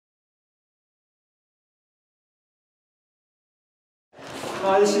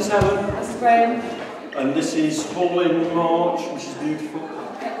Hi, this is Helen. This is Graham. And this is Hall in March, which is beautiful.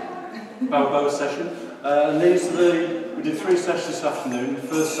 Balboa session. And these are we did 3 sessions this afternoon. The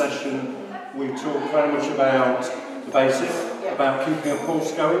first session we talked very much about the basic, about keeping a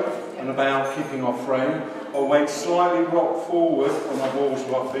pulse going, and about keeping our frame. Our weight slightly rocked forward on our balls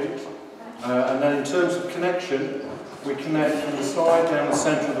of our feet. And then in terms of connection, we connect from the side down the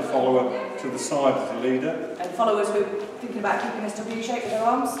centre of the follower to the side of the leader. And followers, we're thinking about keeping this W shape with their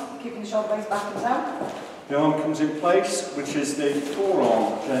arms, keeping the shoulder blades back and down. The arm comes in place, which is the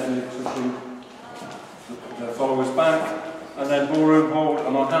forearm gently touching the followers back, and then ballroom hold,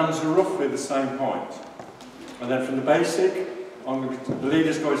 and our hands are roughly the same height. And then from the basic, the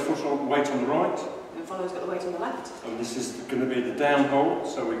leader's got his foot on, weight on the right. And the follower's got the weight on the left. And this is going to be the down hold,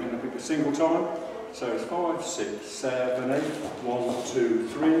 so we're going to pick a single time. So it's 5, 6, 7, 8. 1, 2,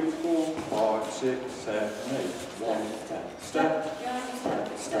 3, 4, 5, 6, 7, 8. 1, step,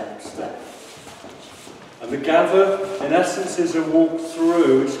 step, step, step. And the gather, in essence, is a walk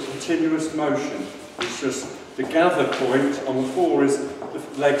through. It's a continuous motion. It's just the gather point on the 4 is the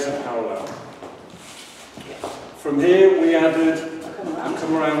legs are parallel. From here, we added a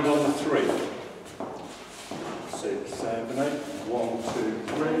come around on the 3. 6, 7, 8. 1, 2,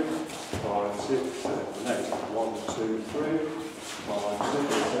 3. 5, 6, 7, 8. 1, 2, 3, 5,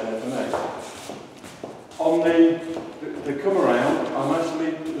 6, 7, 8. On the come around, I'm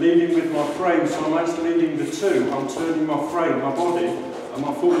actually leading with my frame, so I'm actually leading the 2. I'm turning my frame, my body, and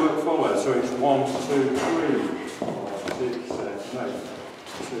my footwork follows. So it's 1, 2, 3, 5, 6, 7, 8.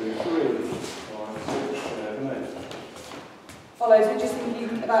 2, 3, 5, 6, 7, 8. Follows, we're just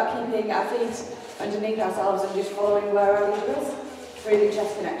thinking about keeping our feet underneath ourselves and just following where our leader is. Through the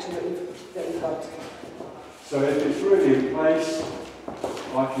chest connection that we've got. So if it's really in place,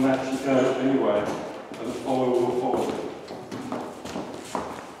 I can actually go anywhere and the follower will follow.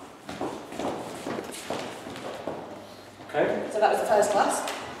 Okay? So that was the first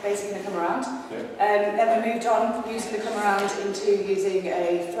class, basically the come around. Yeah. Then we moved on from using the come around into using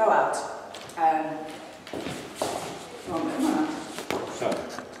a throw out. From the come around. So,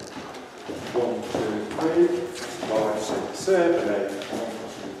 1, 2, 3, 5, 6, 7, 8. 1,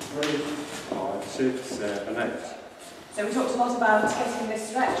 2, 3, 5, 6, 7, 8. So we talked a lot about getting this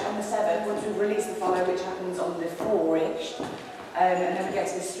stretch on the 7 once we release the follow, which happens on the 4-ish. And then we get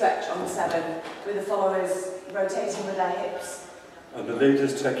to the stretch on the 7 with the followers rotating with their hips. And the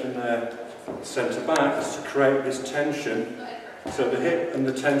leaders taking their centre back to create this tension. So the hip and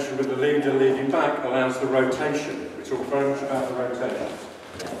the tension with the leader leading back allows the rotation. We talk very much about the rotation.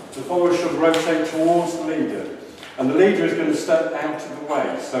 The follower should rotate towards the leader. And the leader is going to step out of the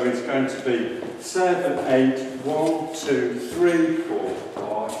way. So it's going to be 7, 8, 1, 2, 3, 4,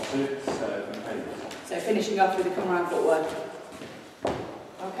 5, 6, 7, 8. So finishing off with the come around footwork.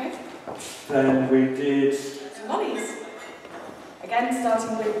 Okay. Then we did some volleys. Again,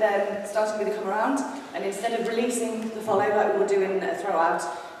 starting with the come around, and instead of releasing the follow like we were doing a throw out,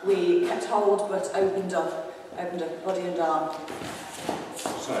 we kept hold but opened up body and arm.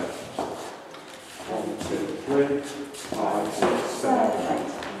 So 1, 2, 3, 5, 6, 7,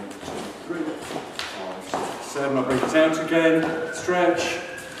 8. 1, 2, 3, 5, 6, 7. I'll bring it out again. Stretch.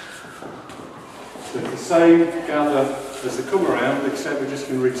 So it's the same gather as the come around, except we're just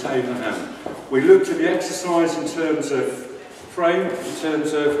going to retain the hand. We looked at the exercise in terms of frame, in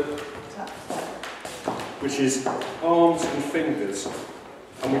terms of which is arms and fingers.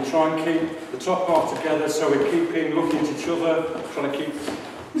 And we try and keep the top half together, so we're keeping looking at each other, trying to keep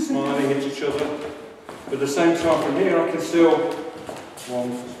smiling at each other. But at the same time, from here, I can still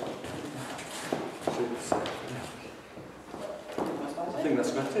 1, 6, 7. I think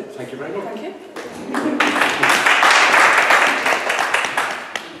that's about it. Thank you very much. Thank you.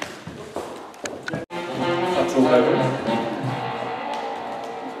 That's all over.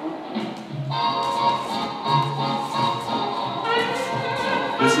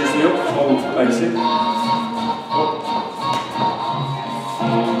 This is the up, hold, basic. Up.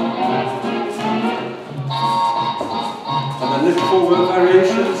 And then little forward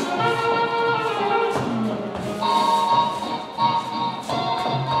variations.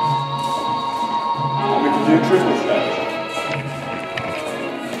 And we can do triple stretch.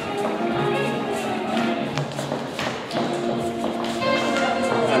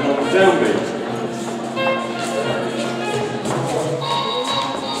 And on the downbeat.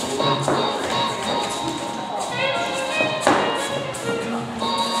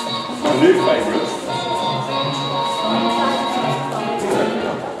 New favourite.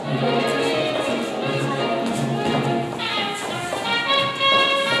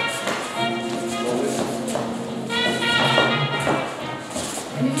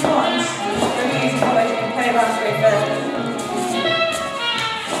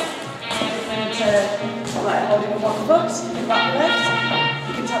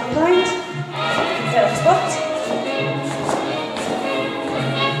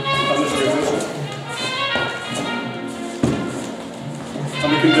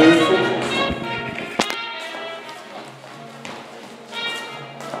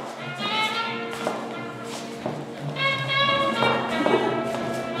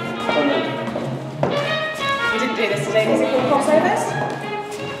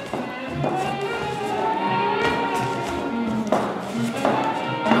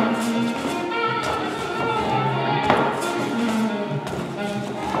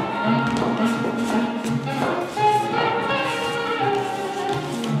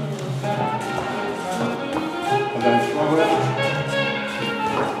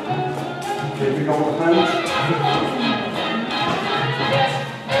 Moving on the hand.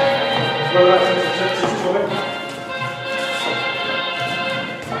 Throw that into the Texas toy.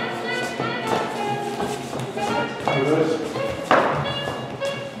 Reverse.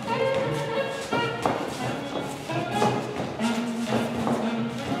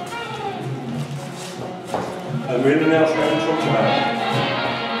 And we're in the nail shred and talked about.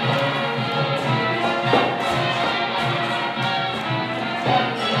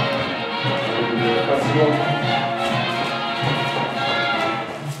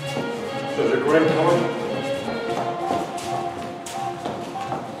 So it's a great colour.